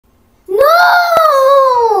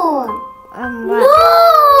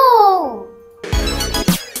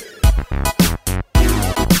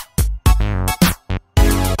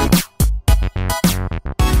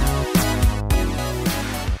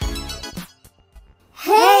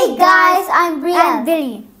Hey guys, I'm Bryelle. And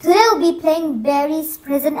Billie. Today we'll be playing Barry's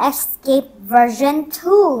Prison Escape version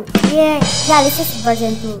 2. Yeah, this is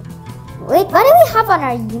version 2. Wait, what do we have on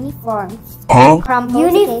our uniforms? Crumbles,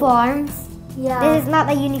 uniforms. okay. Yeah. This is not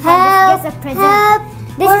a uniform. Help, this is just a prison. help,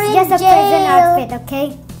 This we're is just in a prison jail. outfit,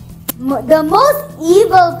 okay? The most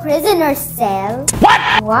evil prisoner cell.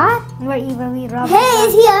 What? We're evil. We rob. Hey,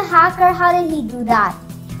 is he a hacker? How did he do that?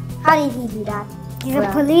 How did he do that? He's a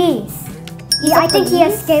police. He's I a think he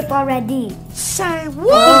police? escaped already. Say I think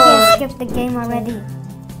what? he escaped the game already.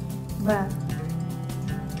 Bruh.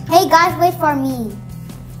 Hey guys, wait for me.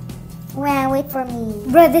 Wait for me.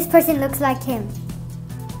 Bro, this person looks like him.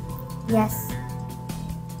 Yes.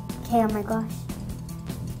 Okay, oh my gosh.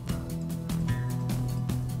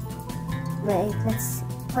 Wait, let's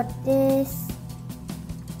put this.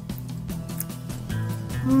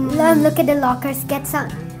 Look at the lockers. Get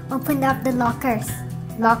some. Open up the lockers.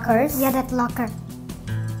 Lockers? Yeah, that locker.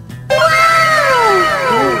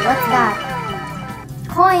 Ooh, what's that?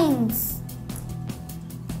 Coins.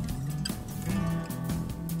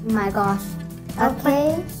 Oh my gosh.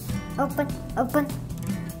 Okay. Open.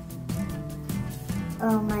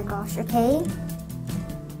 Oh my gosh. Okay.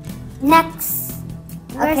 Next.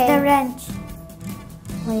 Where's Okay. the wrench?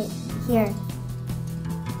 Wait, here.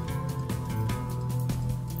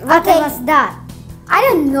 What Okay. was that? I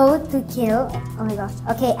don't know to kill. Oh my gosh.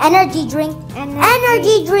 Okay, energy drink. Energy.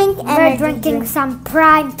 Energy drink. We're Energy drinking drink. some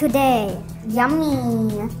Prime today.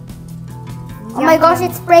 Yummy. Oh my gosh,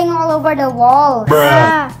 it's spraying all over the wall.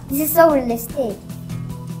 Ah, This is so realistic.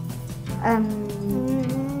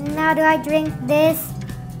 now do I drink this?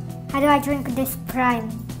 How do I drink this Prime?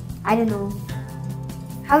 I don't know.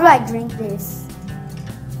 How do I drink this?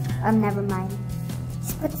 Never mind.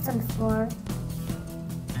 Just put this on the floor.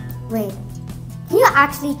 Wait. Can you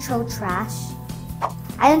actually throw trash?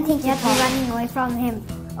 I don't think you Yet we're can. running away from him.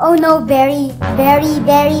 Oh no, Barry, Barry,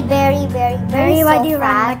 why so do you run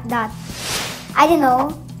fat. like that? I don't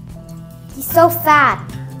know. He's so fat.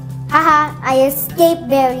 Haha, I escaped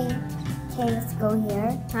Barry. Okay, let's go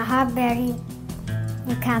here. Haha, Barry.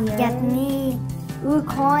 You can't Here. get me. Ooh,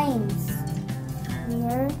 coins.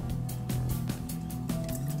 Here.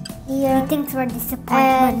 He Here. thinks we're And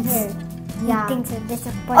disappointments. here. He Yeah. thinks we're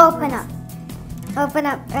disappointments. Open up. Open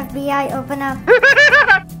up, FBI, open up.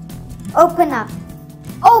 Open up.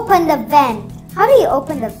 Open the vent. How do you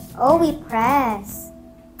open the... Oh, we press.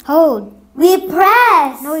 Hold. We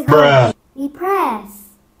press. No, we hold. We press.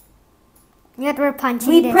 Yet we're punching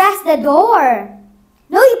We this. press the door.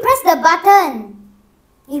 No, you press the button.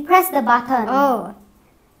 You press the button. Oh.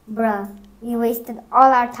 Bruh, we wasted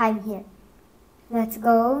all our time here. Let's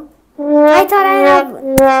go. I thought I have...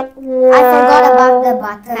 I forgot about the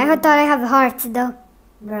button. I thought I have hearts though.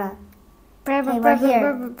 Bruh. Okay, we're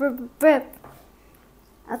here.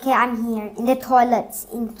 Okay, I'm here. In the toilets.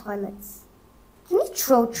 In the toilets. Can you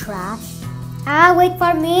throw trash? Ah, wait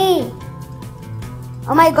for me.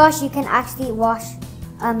 Oh my gosh, you can actually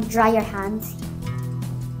dry your hands.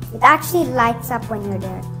 It actually lights up when you're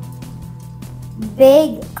there.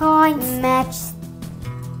 Big Coins. match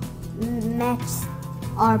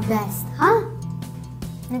are best. Huh?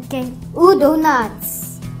 Okay. Ooh,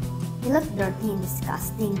 donuts. They look dirty and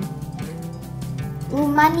disgusting. Ooh,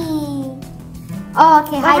 money. Oh,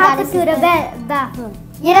 okay. What Hi, happened to the assistant. bathroom?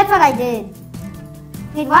 Yeah, that's what I did.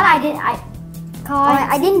 Wait, what I did? I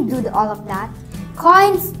Coins. didn't do all of that.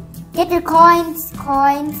 Coins. Get your coins.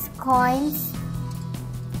 Coins.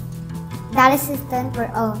 That assistant.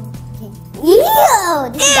 Oh, okay. Ew!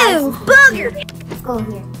 This is that assistant. booger! Let's go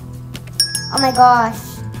here. Oh my gosh,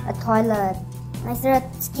 a toilet. Is there a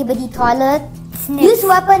skibidi toilet? Sniff. Use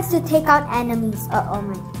weapons to take out enemies. Oh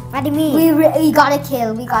my. What do you mean? We gotta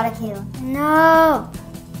kill. No.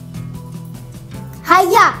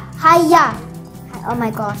 Hiya. Oh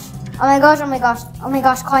my gosh.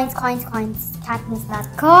 Coins. Can't miss that.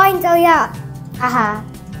 Coins, oh yeah. Haha.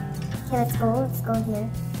 Okay, let's go here.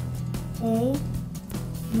 Okay.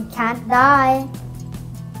 You can't die.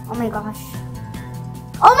 Oh my gosh.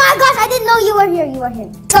 I didn't know you were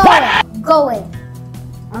here. Go away.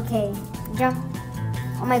 Okay. Jump.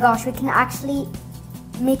 Oh my gosh, we can actually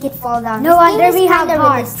make it fall down. No This game wonder is we have kinda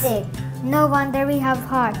hearts. realistic. No wonder we have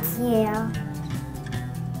hearts. Yeah.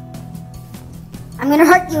 I'm gonna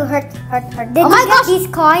hurt you. Hurt. Did Oh my you get gosh. these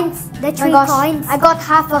coins? The Oh my 3 gosh, coins? I got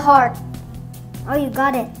half a heart. Oh, you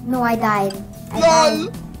got it. No, I died. I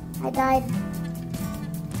died.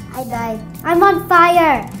 I'm on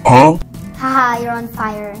fire. Huh? Haha, you're on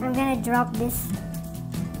fire. I'm gonna drop this.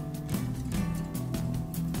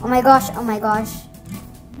 Oh my gosh.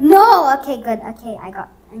 No! Okay, good. Okay, I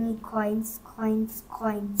need coins.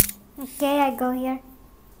 Okay, I go here.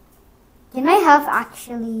 Can my health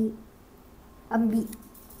actually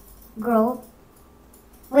grow?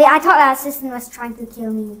 Wait, I thought our assistant was trying to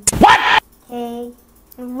kill me. What? Okay.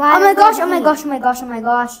 Oh my gosh, oh my gosh, oh my gosh, oh my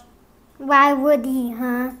gosh. Why would he,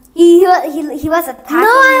 huh? He was attacking No,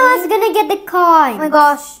 I me. was gonna get the coin. Oh my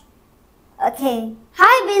gosh. Okay.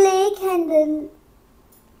 Hi, Billy Kendall.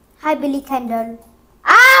 Hi, Billy Kendall.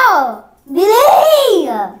 Ow! Billy!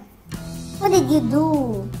 What did you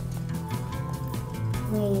do?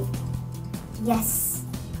 Wait. Yes.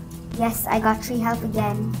 Yes, I got 3 health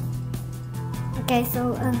again. Okay,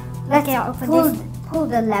 so Let's okay, I'll open this. pull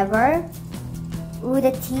the lever. Ooh,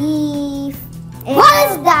 the thief. What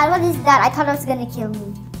is that? What is that? I thought it was gonna kill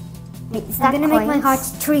me. Wait, is that I'm gonna make my coins? hearts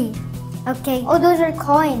 3. Okay. Oh, those are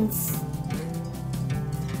coins.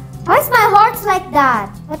 Why is my heart like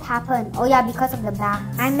that? What happened? Oh yeah, because of the back.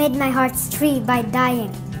 I made my hearts 3 by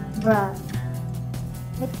dying. Bruh.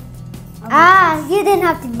 Wait. Oh You didn't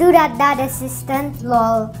have to do that, assistant.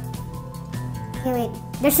 lol. Okay, wait.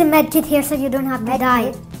 There's a med kit here so you don't have to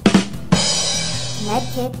die.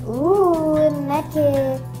 Medkit. Ooh,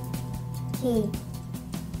 medkit. Okay.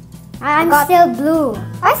 I'm still blue.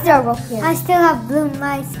 Why is there a rope here? I still have blue in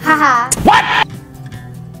my skin. Haha. What?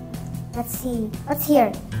 Let's see. What's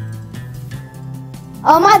here?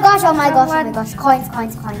 Oh my gosh, oh my gosh, oh my gosh. Coins,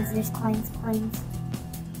 coins, coins. There's coins, coins.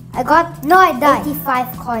 I got No, I died.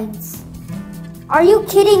 85 coins. Are you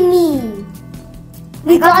kidding me?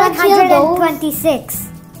 We got gotta kill those. 126.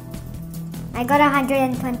 I got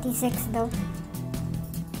 126 though.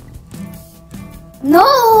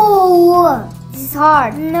 No! This is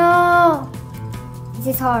hard. No.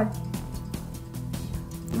 This is hard.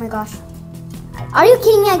 Oh my gosh. Are you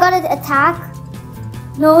kidding me? I got an attack.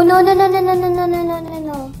 No, no, no, no, no, no, no, no, no, no, no,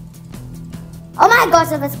 no. Oh my gosh,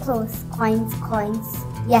 that was close. Coins, coins.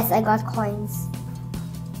 Yes, I got coins.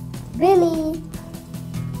 Billy.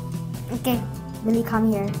 Okay. Billy,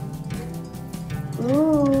 come here.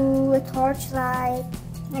 Ooh, a torchlight.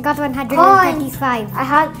 I got 135. I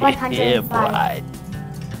had 105.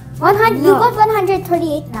 100. No. You got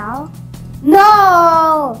 138 now.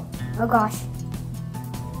 No. Oh gosh.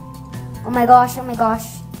 Oh my gosh. Oh my gosh.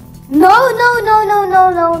 No, no, no, no, no,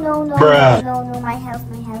 no, no, no, Bruh. no, no. My health,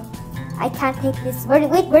 my health. I can't take this. Wait,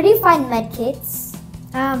 where do you find medkits?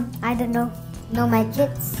 I don't know. No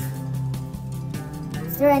medkits.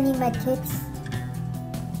 Is there any medkits?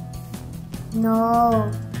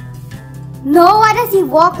 No. No, why does he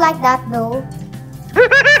walk like that though?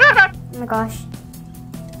 Oh my gosh.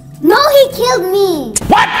 No, he killed me!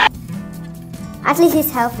 What? At least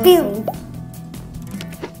his health was saved.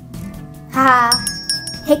 Haha.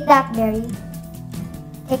 Take that berry.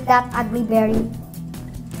 Take that ugly berry.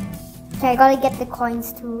 Okay, I gotta get the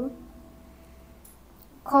coins too.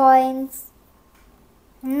 Coins.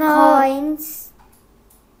 No. Coins.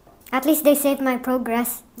 At least they saved my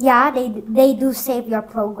progress. Yeah, they do save your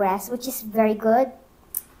progress, which is very good.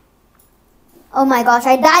 Oh my gosh,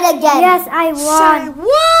 I died again. Yes, I won.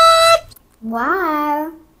 What?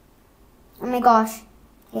 Wow. Oh my gosh.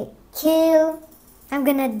 Okay, kill. I'm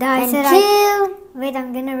gonna die. And so kill. Wait,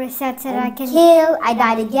 I'm gonna reset so that I And can kill. I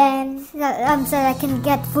died again. so that I can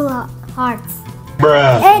get full hearts.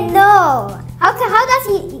 Bruh. Hey, no. How does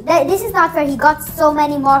he? This is not fair. He got so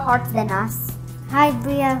many more hearts than us. Hi,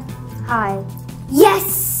 Bria. Hi.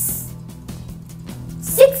 Yes.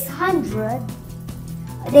 600.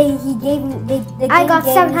 He gave me. The I game got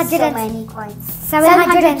gave 700 me so and- many coins.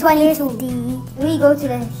 722. Do we go to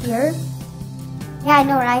the here? Yeah, I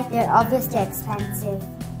know, right? They're obviously expensive.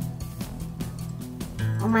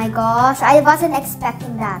 Oh my gosh, I wasn't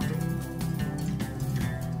expecting that.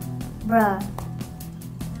 Bruh.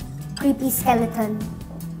 Creepy skeleton.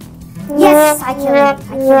 Yes, I killed him.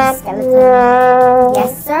 I killed the skeleton.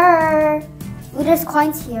 Yes, sir. Ooh, there's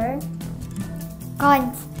coins here.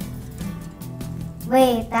 Coins.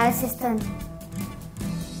 Wait, that assistant.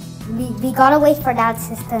 We gotta wait for that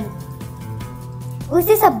assistant. Oh, is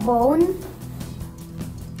this a bone?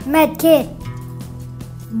 Med kit.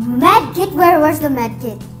 Med kit? Where's the med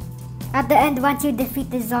kit? At the end, once you defeat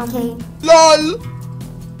the zombie. Okay. LOL.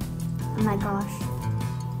 Oh my gosh.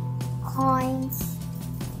 Coins.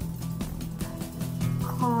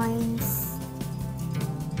 Coins.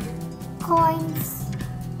 Coins.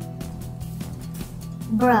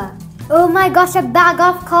 Bruh. Oh my gosh, a bag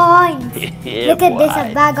of coins. Yeah, Look at this,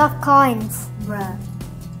 boy. a bag of coins. Bruh.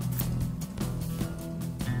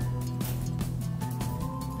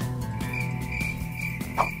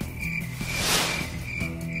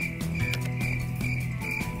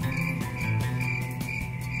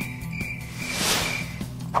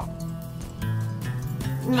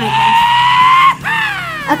 Oh my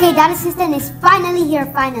gosh. Okay, that assistant is finally here,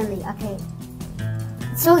 finally. Okay.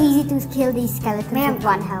 It's so easy to kill these skeletons with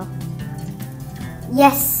 1 health.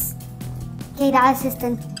 Yes. Okay, that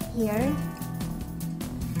assistant here.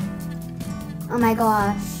 Oh my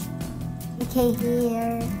gosh. Okay,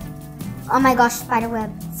 here. Oh my gosh, spiderweb.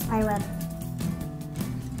 Spiderweb.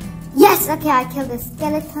 Yes! Okay, I killed the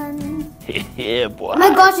skeleton. Yeah, boy. Oh my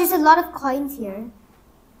gosh, there's a lot of coins here.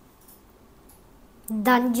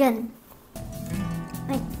 Dungeon.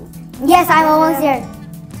 Yes, I'm almost here.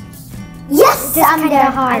 Yes! I'm there.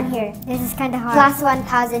 Hard. I'm here. This is kind of hard. Plus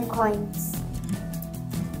 1,000 coins.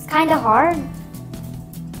 It's kind of hard.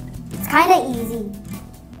 It's kind of easy.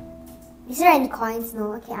 Is there any coins?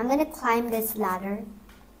 No. Okay, I'm gonna climb this ladder.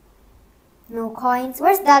 No coins.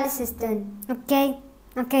 Where's that assistant? Okay.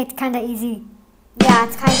 Okay, it's kind of easy. Yeah,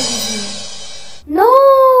 it's kind of easy.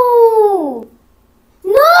 No!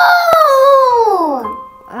 No!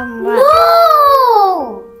 What? No!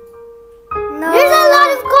 No. There's a lot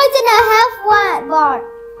of coins in a health bar.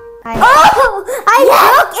 Oh! I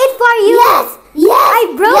broke it for you! Yes! Yes! I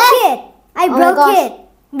broke it! I Oh my broke gosh. it!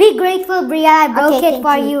 Be grateful, Bryelle. I broke it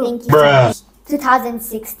for you. Thank you. Bruh.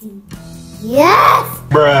 2060. Yes!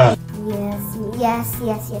 Bruh. Yes.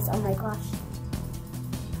 Oh my gosh.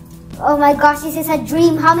 Oh my gosh, this is a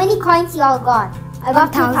dream. How many coins y'all got? I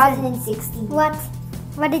got 1,000. 2060. What?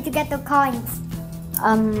 What did you get the coins?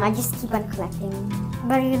 I just keep on collecting.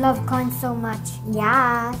 But you love coins so much.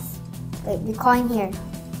 Yes. Wait, the coin here.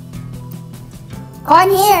 Coin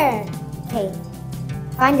here! Okay.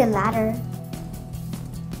 Find the ladder.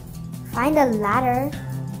 Find the ladder.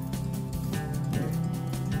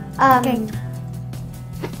 Okay.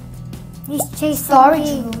 He's chasing Storage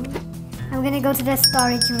me. room. I'm gonna go to the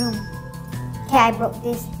storage room. Okay, I broke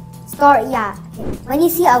this. Yeah. Okay. When you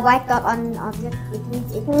see a white dot on an object, it means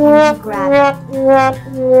it can be grabbed.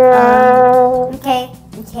 Okay.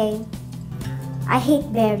 I hate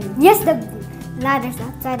berries. Yes, the ladder's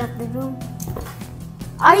outside of the room.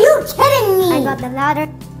 Are you kidding me? I got the ladder.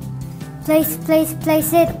 Place it.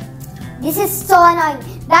 This is so annoying.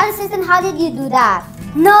 That assistant, how did you do that?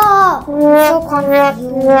 No! I'm so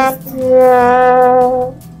confused.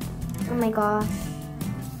 Oh my gosh.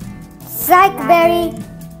 Psych, Ladder. Berry.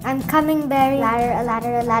 I'm coming, Berry. A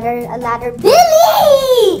ladder.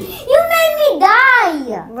 Billy! You made me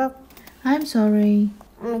die! Well, I'm sorry.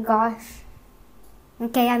 Oh my gosh.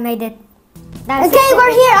 okay, I made it. Okay,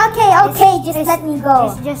 we're here. Okay, just let me go.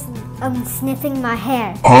 It's just sniffing my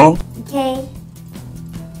hair. Huh? Okay.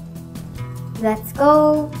 Let's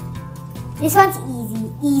go. This one's easy.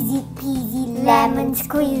 Easy peasy lemon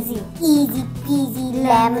squeezy. Easy peasy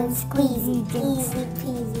lemon squeezy. Easy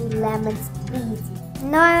peasy lemon squeezy.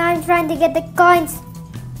 No, I'm trying to get the coins.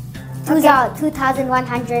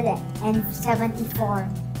 2,174.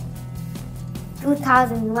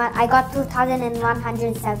 2,001. I got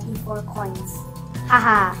 2,174 coins.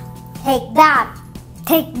 Haha. Take that.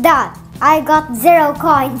 Take that. I got 0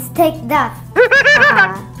 coins. Take that.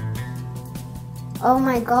 Haha. Oh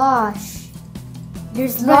my gosh.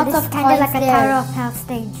 There's Bro, lots this of is kind of coins like a there. Tower of Hell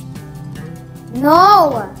stage.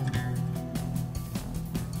 No.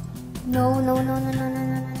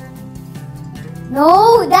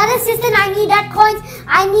 No, that assistant, I need that coins.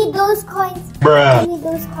 I need those coins. Bruh. I need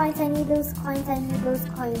those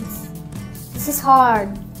coins. This is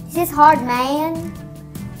hard. Man.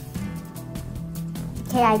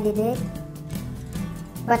 Okay, I did it.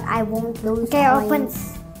 But I won't those Okay, open.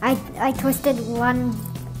 coins. I twisted one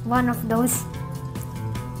of those.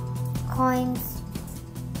 Coins.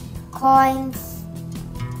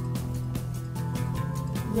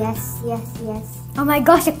 Yes. Oh my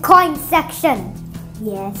gosh, a coin section.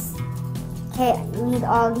 Yes. Okay, I need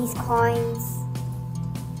all these coins.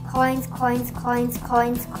 Coins.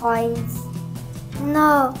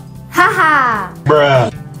 No. Haha!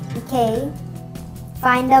 Bruh. Okay.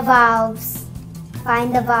 Find the valves.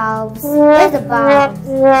 Where's the valves?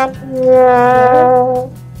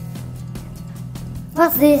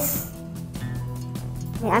 What's this?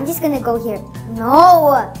 Okay, I'm just gonna go here.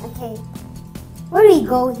 No! Okay. Where do we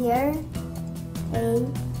go here? Okay.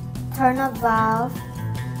 Turn a valve.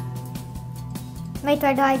 Wait,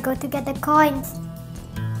 where do I go to get the coins?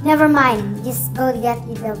 Never mind. Just go get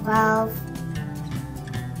the valve.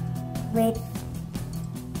 Wait.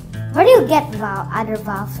 Where do you get other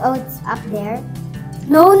valves? Oh, it's up there.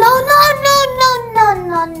 No.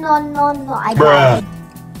 I got it.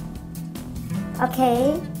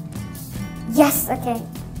 Okay. Yes, okay.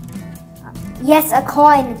 Yes, a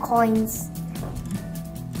coins.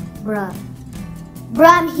 Bruh,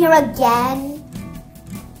 I'm here again.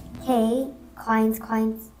 Okay. Coins.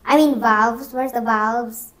 I mean valves. Where's the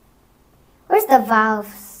valves?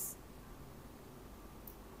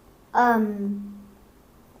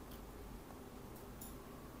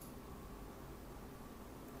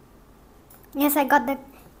 Yes, I got the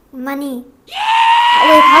money.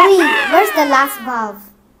 Wait, where's the last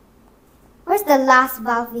valve? Where's the last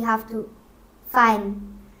valve we have to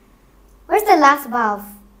find? Where's the last valve?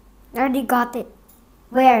 I already got it.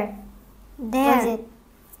 Where? There. Where's it?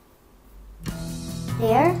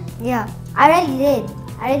 There? Yeah. I already did.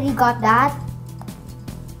 I already got that.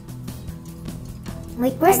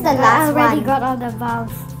 Wait, where's the last I already one? got all the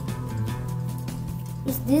valves.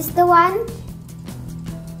 Is this the one?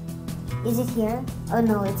 Is it here? Oh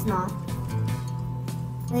no, it's not.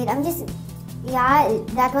 Wait, I'm just... Yeah,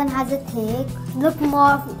 that one has a tick. Look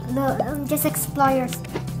more. Just explore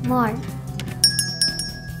more.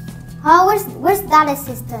 Huh? Where's that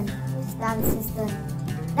assistant? Where's that assistant?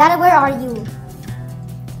 Dad, where are you?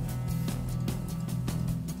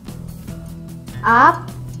 Up?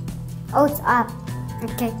 Oh, it's up.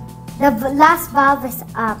 Okay. The last valve is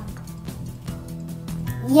up.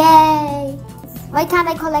 Yay! Why can't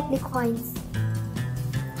I collect the coins?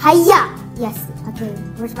 Hiya! Yes, okay.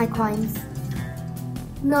 Where's my coins?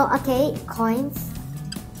 No, okay. Coins.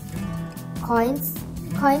 Coins.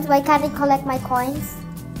 Coins. Why can't I collect my coins?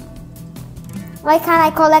 Why can't I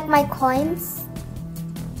collect my coins?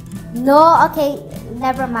 No, okay.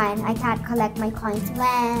 Never mind. I can't collect my coins.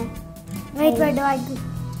 When? Wait, where do I go?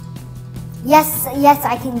 Yes,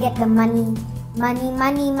 I can get the money.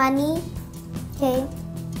 Money. Okay.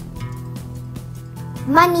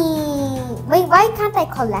 Money. Wait, why can't I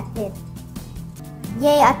collect it?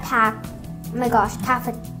 Yay, attack. Oh my gosh, tap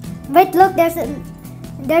it. Wait, look, there's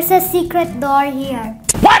a secret door here.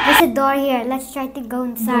 What? There's a door here. Let's try to go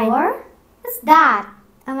inside. Door? What's that?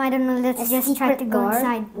 I don't know. Let's just try to go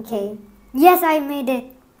inside. Okay. Yes, I made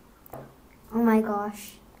it. Oh my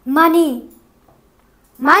gosh. Money.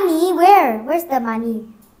 Money? Where? Where's the money?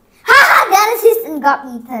 Haha! That assistant got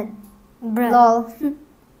eaten. Bruh. Lol.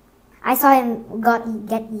 I saw him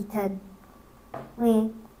get eaten.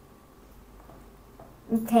 Wait.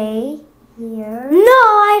 Okay. Here. No,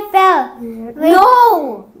 I fell. Here. Wait.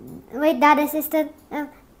 No! Wait, that assistant.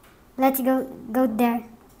 Let's go there.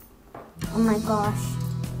 Oh my gosh.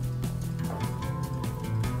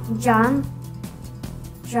 Jump.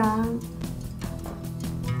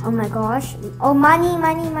 Oh my gosh. Oh, money.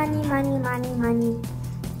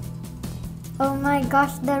 Oh my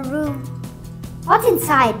gosh, the room. What's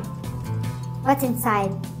inside? What's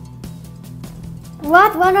inside?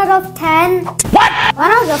 What? 1 out of 10? What?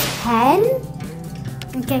 1 out of 10?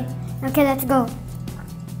 Okay, let's go.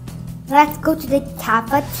 Let's go to the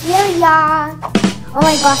cafeteria. Oh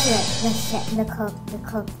my gosh, the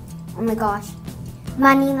cook. Oh my gosh.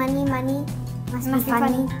 Money. Must be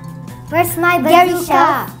funny. Where's my Gary bazooka?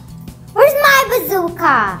 Chef. Where's my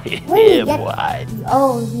bazooka? Where do you get? Boy.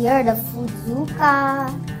 Oh, here the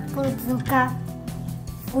Fudzuka.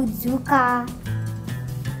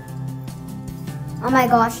 Oh my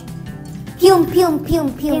gosh. Pew. Bro,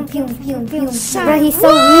 he's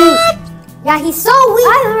so weak. Yeah, he's so weak.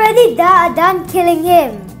 I'm already done killing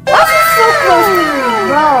him. Why is he so close to me,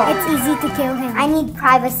 bro? It's easy to kill him. I need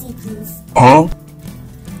privacy, please. Huh?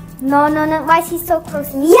 No. Why is he so close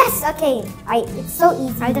to me? Yes, okay. It's so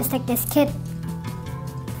easy. I'll just take this kit.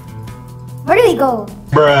 Where do we go?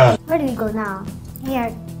 Bruh. Where do we go now?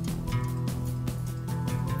 Here.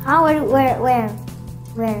 Huh?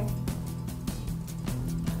 Where?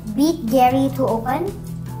 Beat Gary to open?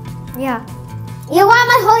 Yeah. Yeah, why am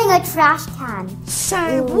I holding a trash can?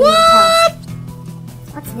 Say Ew, what?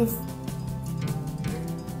 What's this?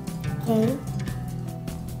 Okay.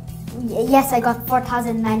 Yes, I got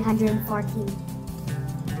 4,914.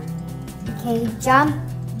 Okay, jump.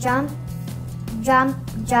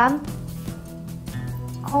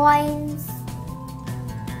 Coins.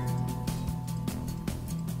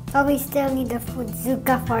 But we still need the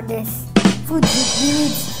Fudzuka for this. Food.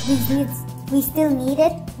 We still need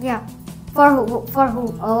it? Yeah. For who?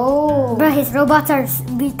 Oh. Bruh, his robots are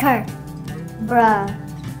weaker. Bruh.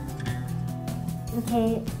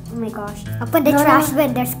 Okay. Oh my gosh. Open the No, trash no.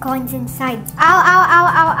 bin. There's coins inside.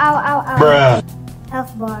 Ow. Bruh.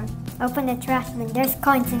 Health bar. Open the trash bin. There's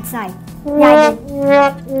coins inside. Yeah, I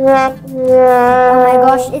did. Oh my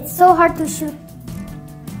gosh, it's so hard to shoot.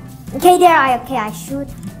 Okay, I shoot.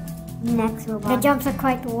 Next The robot. jumps are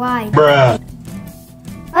quite wide. Bruh.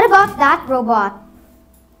 What about that robot?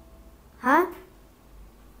 Huh?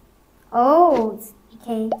 Oh,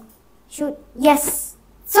 okay. Shoot. Yes.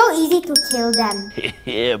 So easy to kill them.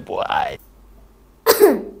 Yeah, boy.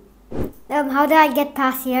 How do I get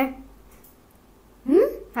past here?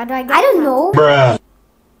 How do I get I don't past? know. Bruh.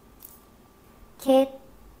 Kid.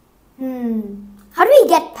 How do we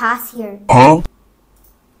get past here? Huh?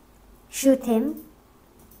 Shoot him.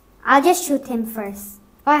 I'll just shoot him first.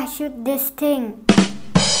 Oh, I shoot this thing.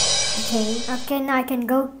 Okay. Okay, now I can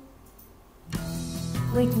go.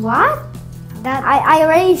 Wait, what? That I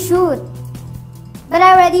already shoot. But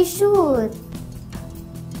I already shoot.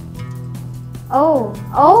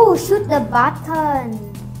 Oh, shoot the button.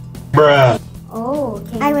 Bruh. Oh,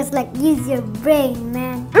 okay. I was like, use your brain,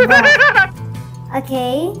 man.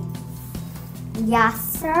 Okay. Yes,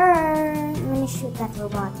 sir. Let me shoot that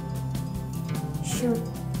robot. Shoot.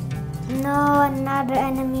 No, another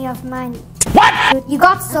enemy of mine. Shoot. You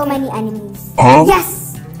got so many enemies. Huh?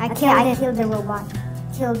 Yes! I Okay, killed I it. killed the robot.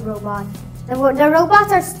 Killed robot. The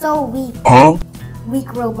robots are so weak. Huh?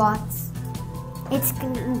 Weak robots. It's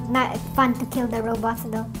not fun to kill the robots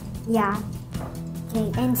though. Yeah.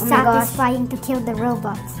 Okay, and Oh my gosh. satisfying to kill the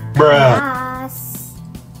robots. Bruh. Yes.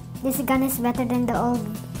 This gun is better than the old,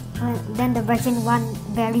 than the version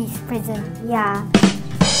 1 Barry's prison. Yeah.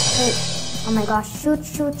 Wait. Oh my gosh. Shoot,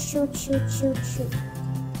 shoot, shoot, shoot, shoot, shoot.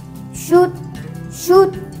 Shoot,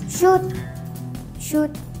 shoot, shoot,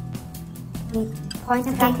 shoot. Wait. Point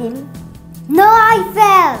at him. No, I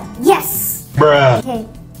fell! Yes! Bruh. Okay.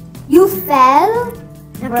 You fell?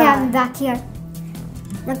 Okay, Bruh. I'm back here.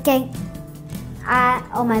 Okay,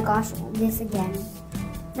 Oh my gosh. This again.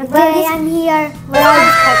 okay, I'm here. Where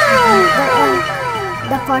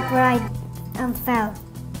the part where I fell.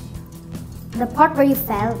 The part where you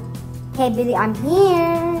fell. Okay, Billy, I'm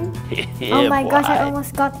here. Oh my gosh, I boy.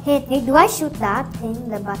 almost got hit. Hey, do I shoot that thing,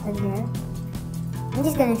 the button there? I'm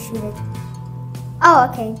just gonna shoot it. Oh,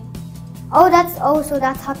 okay. So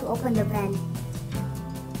that's how to open the vent.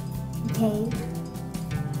 Okay.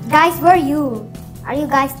 Guys, where are you? Are you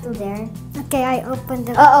guys still there? Okay, I opened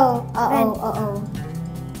the... Uh-oh.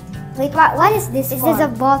 Wait, what is this Is for? this a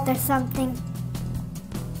vault or something?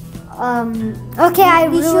 Okay,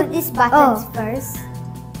 we shoot ruined- these buttons Oh. first.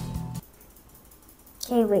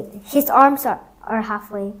 Okay, wait. His arms are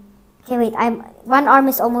halfway. Okay, wait. One arm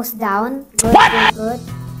is almost down. Good, good, good.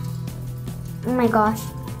 Oh my gosh.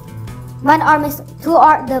 One arm is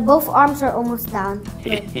both arms are almost down.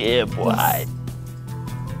 Good. Yeah, boy.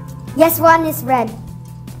 Yes, one is red.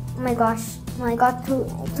 Oh my gosh. Oh my god,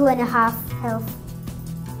 two and a half health.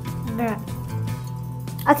 Bruh.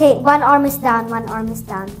 Okay, one arm is down. One arm is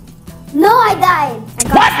down. No, I died. I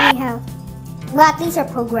got 3 health. Well, at least our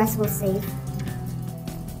progress will save.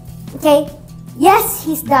 Okay. Yes,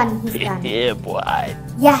 he's done. He's done. Yeah, boy.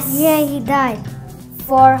 Yes. Yeah, he died.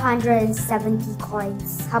 470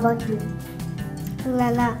 coins. How about you?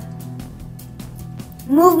 Lala.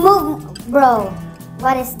 Move, bro.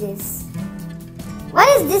 What is this? What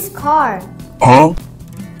is this car? Huh?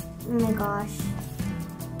 Oh my gosh.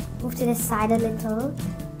 Move to the side a little.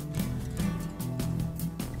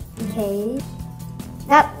 Okay.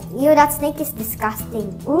 That snake is disgusting.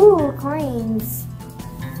 Ooh, coins.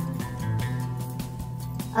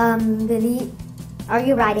 Billy, are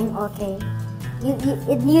you riding? Okay.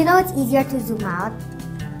 You know it's easier to zoom out.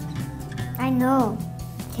 I know.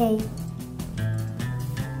 Okay.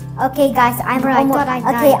 Okay, guys, I'm Bro, I almost. thought I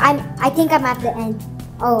Okay, died. I think I'm at the end.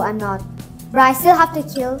 Oh, I'm not. Bro, I still have to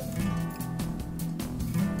kill.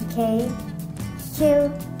 Okay. Kill.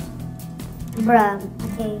 Bruh.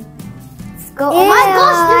 Okay. Let's go. Oh my Ew,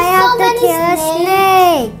 gosh, I have to there's kill a so many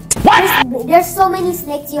snakes. snake. There's so many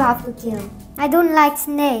snakes you have to kill. I don't like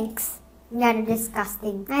snakes. Yeah, they're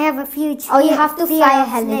disgusting. I have a huge Oh, you have to fear fly a of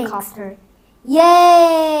snakes. helicopter.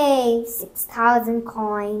 Yay! 6,000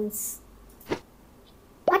 coins.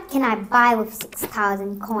 What can I buy with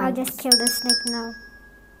 6,000 coins? I'll just kill the snake now.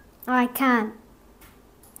 Oh, I can't.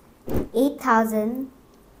 8,000.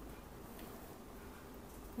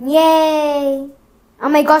 Yay! Oh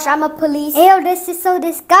my gosh, I'm a police. Ew, this is so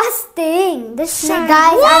disgusting. This snake.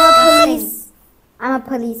 Guys, I'm a What?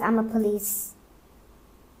 police. I'm a police.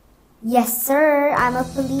 Yes, sir. I'm a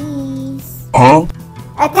police. Huh?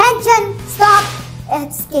 Attention! Stop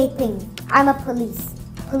escaping. I'm a police.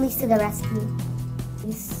 Police to the rescue.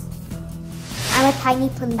 Yes. I'm a tiny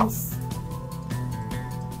police.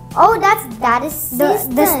 Oh, that is The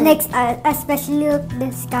system. snakes are especially look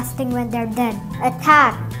disgusting when they're dead.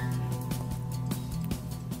 Attack.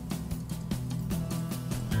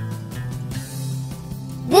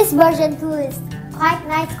 This version 2 is quite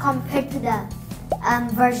nice compared to the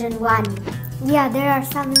version 1. Yeah, there are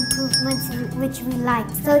some improvements which we like.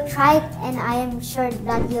 So try it and I am sure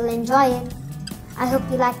that you'll enjoy it. I hope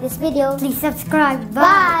you like this video. Please subscribe.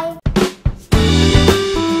 Bye.